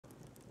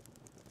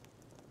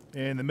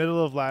In the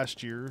middle of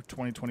last year,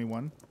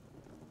 2021,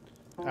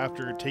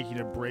 after taking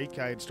a break,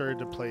 I had started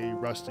to play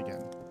Rust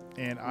again,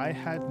 and I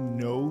had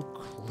no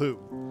clue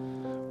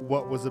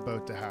what was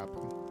about to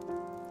happen.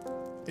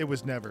 It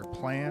was never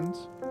planned,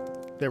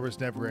 there was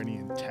never any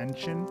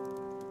intention,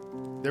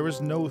 there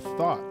was no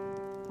thought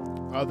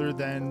other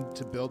than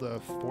to build a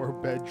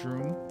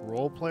 4-bedroom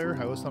role-player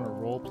house on a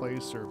role-play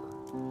server.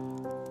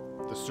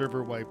 The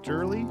server wiped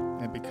early,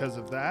 and because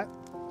of that,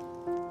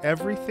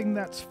 everything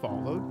that's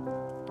followed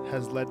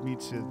has led me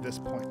to this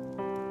point.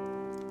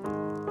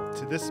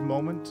 To this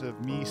moment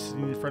of me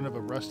sitting in front of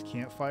a Rust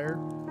campfire,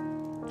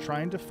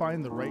 trying to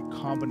find the right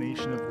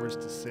combination of words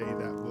to say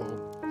that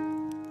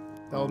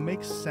will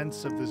make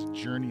sense of this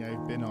journey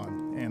I've been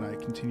on and I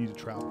continue to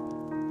travel.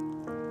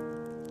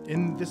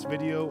 In this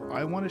video,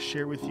 I want to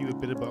share with you a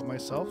bit about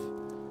myself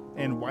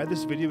and why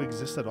this video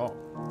exists at all.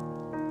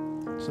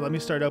 So let me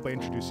start out by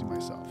introducing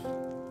myself.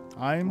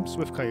 I'm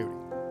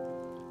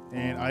SwiftCoyote,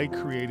 and I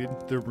created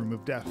the Room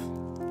of Death.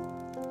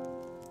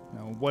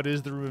 Now, what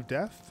is the Room of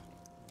Death?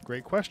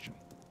 Great question.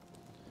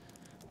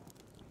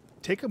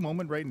 Take a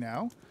moment right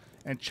now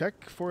and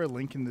check for a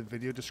link in the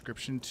video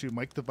description to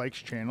Mike the Bike's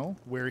channel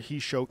where he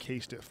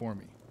showcased it for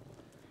me.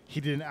 He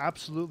did an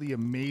absolutely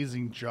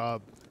amazing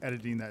job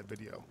editing that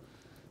video.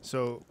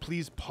 So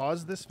please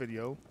pause this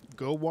video,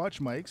 go watch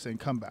Mike's, and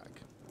come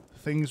back.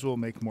 Things will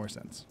make more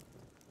sense.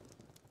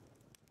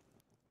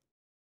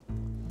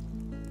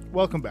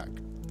 Welcome back.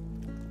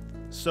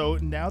 So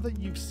now that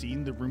you've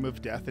seen the Room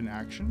of Death in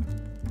action,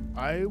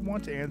 I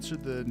want to answer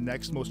the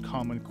next most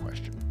common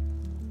question.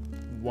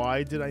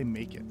 Why did I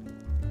make it?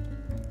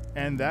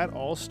 And that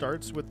all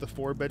starts with the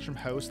 4-bedroom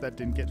house that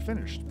didn't get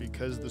finished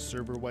because the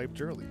server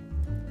wiped early.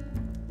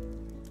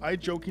 I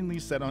jokingly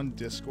said on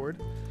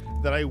Discord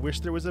that I wish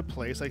there was a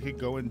place I could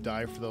go and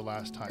die for the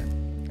last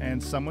time,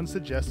 and someone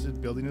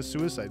suggested building a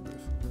suicide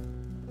booth.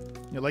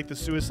 You know, like the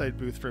suicide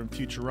booth from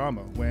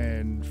Futurama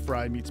when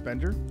Fry meets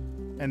Bender,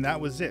 and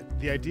that was it.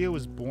 The idea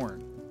was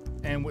born,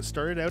 and what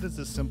started out as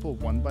a simple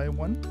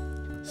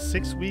 1x1,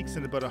 6 weeks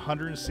and about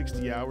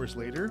 160 hours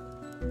later,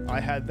 I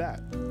had that,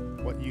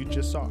 what you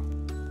just saw.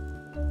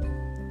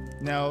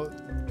 Now,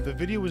 the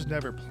video was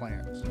never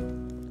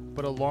planned,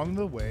 but along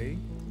the way,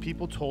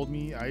 people told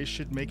me I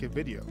should make a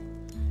video,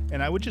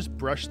 and I would just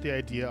brush the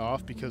idea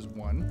off because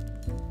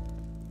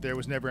 1, there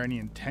was never any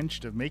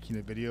intention of making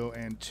a video,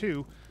 and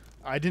 2,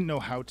 I didn't know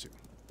how to.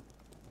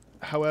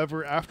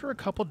 However, after a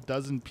couple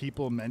dozen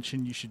people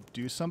mentioned you should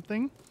do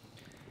something,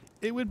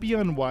 it would be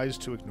unwise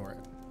to ignore it.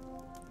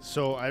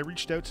 So I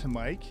reached out to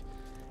Mike,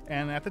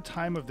 and at the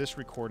time of this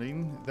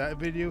recording, that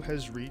video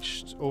has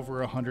reached over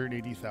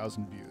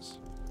 180,000 views.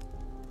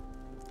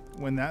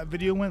 When that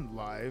video went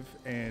live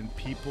and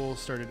people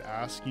started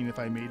asking if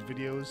I made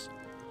videos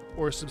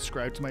or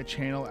subscribed to my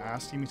channel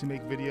asking me to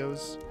make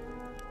videos,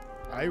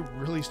 I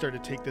really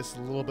started to take this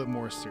a little bit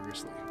more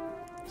seriously.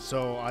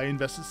 So I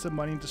invested some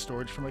money into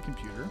storage for my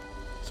computer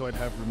so I'd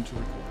have room to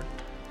record.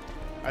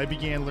 I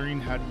began learning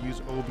how to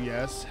use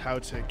OBS, how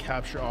to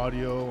capture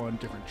audio on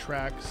different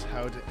tracks,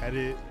 how to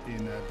edit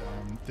in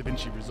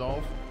DaVinci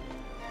Resolve.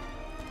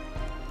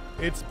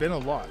 It's been a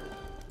lot.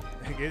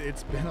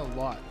 It's been a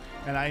lot.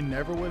 And I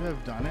never would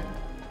have done it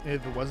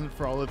if it wasn't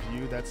for all of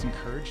you that's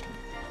encouraged me.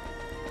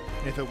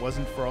 If it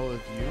wasn't for all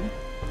of you,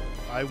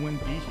 I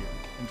wouldn't be here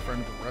in front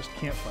of a Rust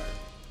campfire,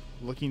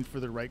 looking for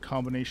the right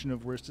combination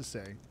of words to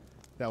say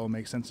that will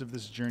make sense of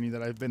this journey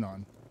that I've been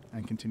on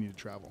and continue to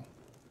travel.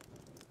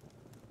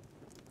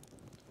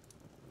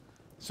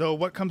 So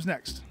what comes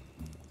next?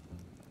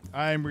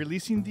 I'm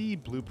releasing the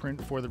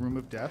blueprint for the Room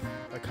of Death,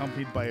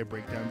 accompanied by a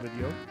breakdown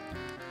video.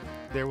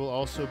 There will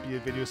also be a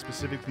video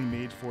specifically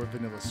made for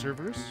vanilla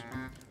servers.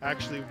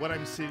 Actually, what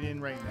I'm sitting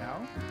in right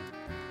now.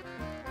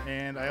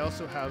 And I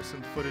also have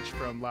some footage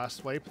from last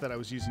swipe that I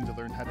was using to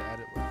learn how to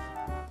edit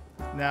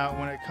with. Now,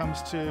 when it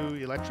comes to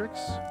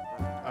electrics,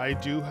 I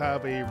do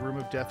have a Room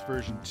of Death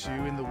version 2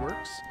 in the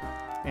works,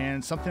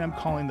 and something I'm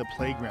calling the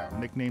Playground,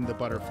 nicknamed the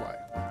Butterfly.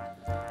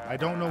 I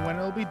don't know when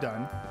it'll be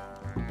done,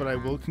 but I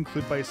will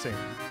conclude by saying,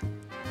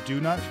 do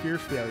not fear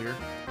failure,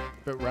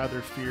 but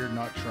rather fear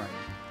not trying.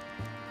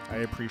 I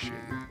appreciate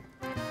you.